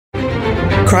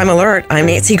Crime Alert, I'm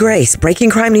Nancy Grace. Breaking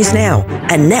crime news now.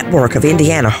 A network of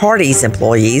Indiana Hardee's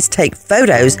employees take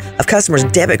photos of customers'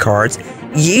 debit cards,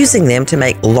 using them to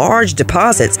make large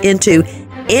deposits into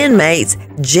inmates'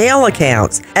 jail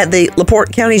accounts at the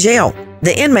LaPorte County Jail.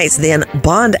 The inmates then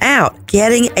bond out,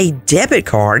 getting a debit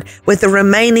card with the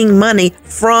remaining money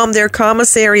from their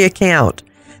commissary account.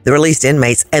 The released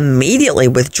inmates immediately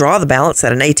withdraw the balance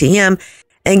at an ATM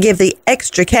and give the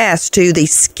extra cash to the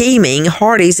scheming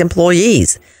Hardee's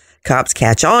employees. Cops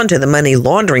catch on to the money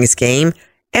laundering scheme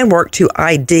and work to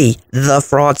ID the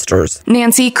fraudsters.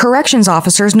 Nancy, corrections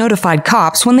officers notified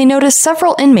cops when they noticed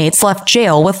several inmates left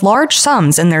jail with large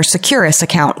sums in their Securus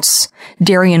accounts.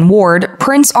 Darian Ward,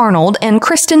 Prince Arnold, and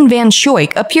Kristen Van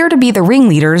Schoik appear to be the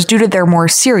ringleaders due to their more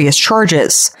serious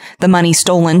charges. The money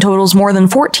stolen totals more than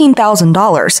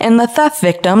 $14,000, and the theft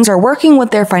victims are working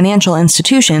with their financial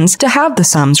institutions to have the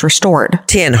sums restored.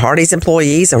 10 Hardee's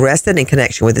employees arrested in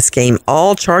connection with the scheme,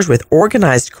 all charged with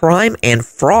organized crime and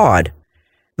fraud.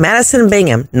 Madison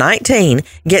Bingham, 19,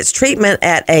 gets treatment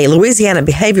at a Louisiana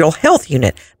behavioral health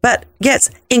unit, but gets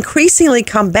increasingly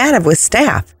combative with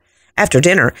staff. After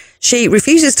dinner, she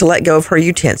refuses to let go of her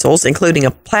utensils, including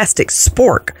a plastic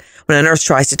spork. When a nurse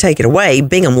tries to take it away,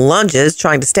 Bingham lunges,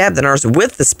 trying to stab the nurse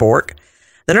with the spork.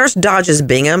 The nurse dodges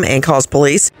Bingham and calls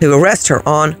police, who arrest her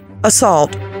on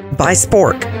assault by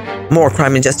spork. More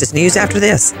crime and justice news after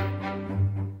this.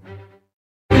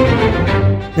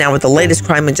 Now with the latest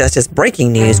crime and justice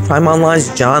breaking news, Crime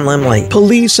Online's John Limley.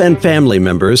 Police and family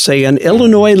members say an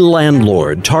Illinois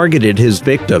landlord targeted his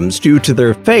victims due to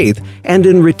their faith and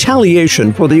in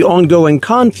retaliation for the ongoing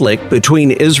conflict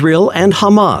between Israel and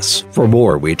Hamas. For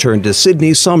more, we turn to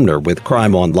Sydney Sumner with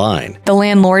Crime Online. The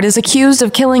landlord is accused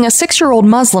of killing a 6-year-old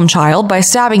Muslim child by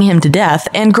stabbing him to death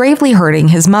and gravely hurting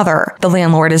his mother. The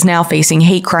landlord is now facing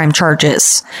hate crime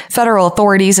charges. Federal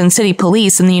authorities and city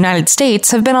police in the United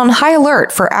States have been on high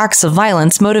alert for acts of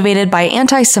violence motivated by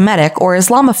anti-Semitic or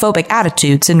Islamophobic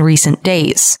attitudes in recent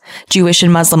days. Jewish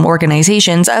and Muslim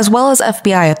organizations, as well as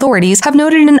FBI authorities, have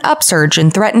noted an upsurge in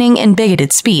threatening and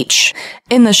bigoted speech.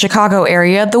 In the Chicago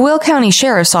area, the Will County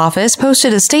Sheriff's Office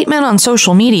posted a statement on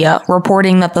social media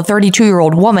reporting that the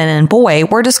 32-year-old woman and boy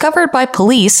were discovered by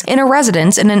police in a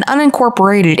residence in an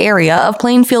unincorporated area of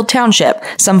Plainfield Township,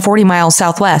 some 40 miles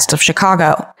southwest of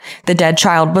Chicago. The dead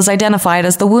child was identified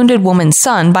as the wounded woman's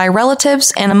son by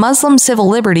relatives and a Muslim civil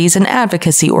liberties and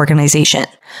advocacy organization.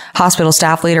 Hospital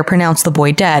staff later pronounced the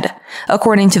boy dead.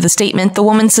 According to the statement, the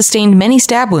woman sustained many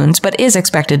stab wounds but is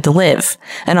expected to live.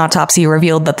 An autopsy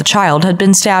revealed that the child had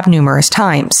been stabbed numerous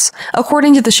times.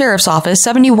 According to the sheriff's office,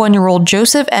 71-year-old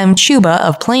Joseph M. Chuba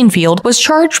of Plainfield was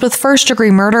charged with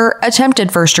first-degree murder,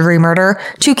 attempted first-degree murder,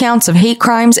 2 counts of hate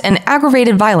crimes, and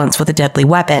aggravated violence with a deadly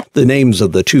weapon. The names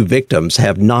of the 2 victims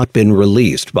have not been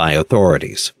released by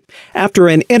authorities. After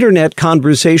an internet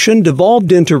conversation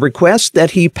devolved into requests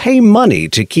that he pay money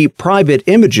to keep private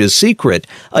images secret,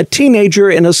 a teenager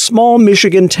in a small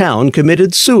Michigan town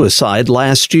committed suicide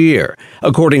last year.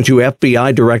 According to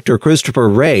FBI Director Christopher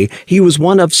Wray, he was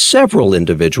one of several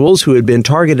individuals who had been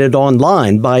targeted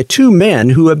online by 2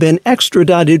 men who have been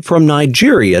extradited from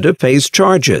Nigeria to face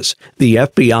charges. The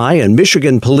FBI and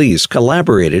Michigan police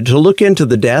collaborated to look into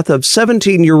the death of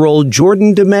 17-year-old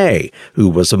Jordan DeMay, who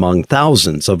was among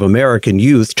thousands of American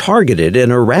youth targeted in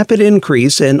a rapid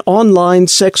increase in online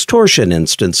sextortion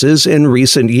instances in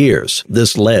recent years.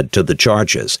 This led to the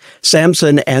charges.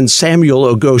 Samson and Samuel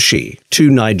Ogoshi,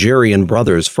 2 Nigerian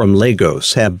brothers from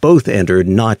Lagos, have both entered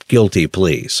not guilty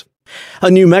pleas.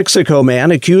 A New Mexico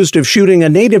man accused of shooting a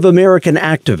Native American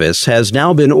activist has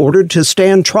now been ordered to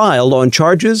stand trial on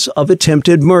charges of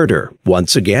attempted murder.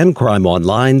 Once again, Crime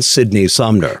Online, Sydney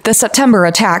Sumner. The September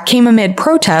attack came amid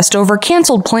protest over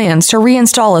canceled plans to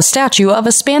reinstall a statue of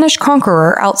a Spanish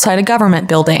conqueror outside a government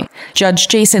building. Judge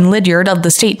Jason Lydiard of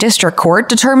the State District Court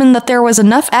determined that there was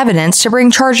enough evidence to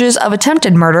bring charges of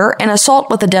attempted murder and assault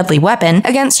with a deadly weapon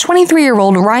against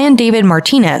 23-year-old Ryan David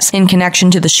Martinez in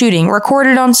connection to the shooting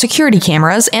recorded on security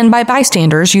cameras and by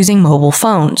bystanders using mobile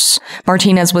phones.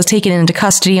 Martinez was taken into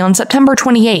custody on September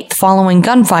 28th following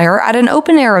gunfire at an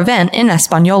open-air event in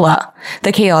Española.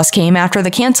 The chaos came after the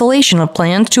cancellation of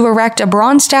plans to erect a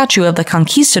bronze statue of the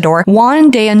conquistador Juan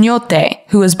de Oñate,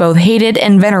 who was both hated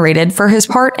and venerated for his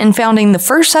part in founding the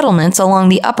first settlements along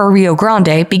the upper Rio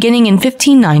Grande beginning in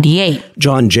 1598.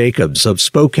 John Jacobs of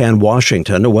Spokane,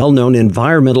 Washington, a well-known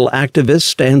environmental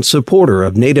activist and supporter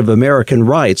of Native American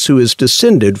rights who is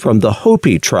descended from the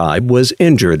Hopi tribe, was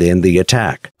injured in the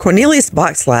attack. Cornelius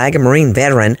Boxlag, a Marine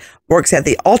veteran, works at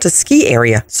the Alta Ski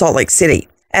Area, Salt Lake City,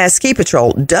 as ski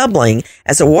patrol, doubling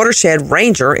as a watershed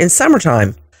ranger in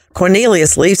summertime.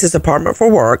 Cornelius leaves his apartment for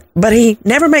work, but he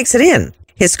never makes it in.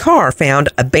 His car found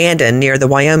abandoned near the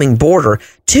Wyoming border,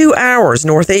 2 hours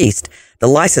northeast. The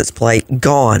license plate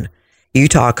gone.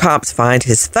 Utah cops find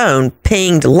his phone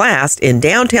pinged last in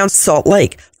downtown Salt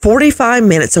Lake, 45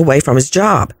 minutes away from his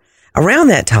job. Around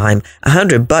that time,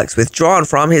 $100 withdrawn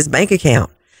from his bank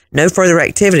account. No further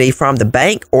activity from the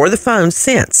bank or the phone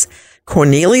since.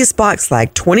 Cornelius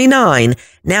Boxlag, 29,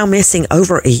 now missing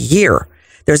over a year.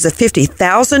 There's a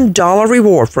 $50,000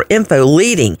 reward for info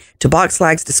leading to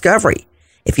Boxlag's discovery.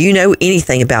 If you know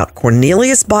anything about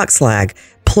Cornelius Boxlag,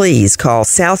 please call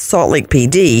South Salt Lake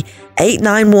PD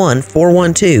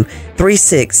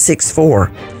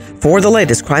 891-412-3664. For the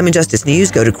latest crime and justice news,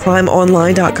 go to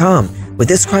crimeonline.com. With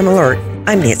this crime alert,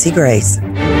 I'm Nancy Grace.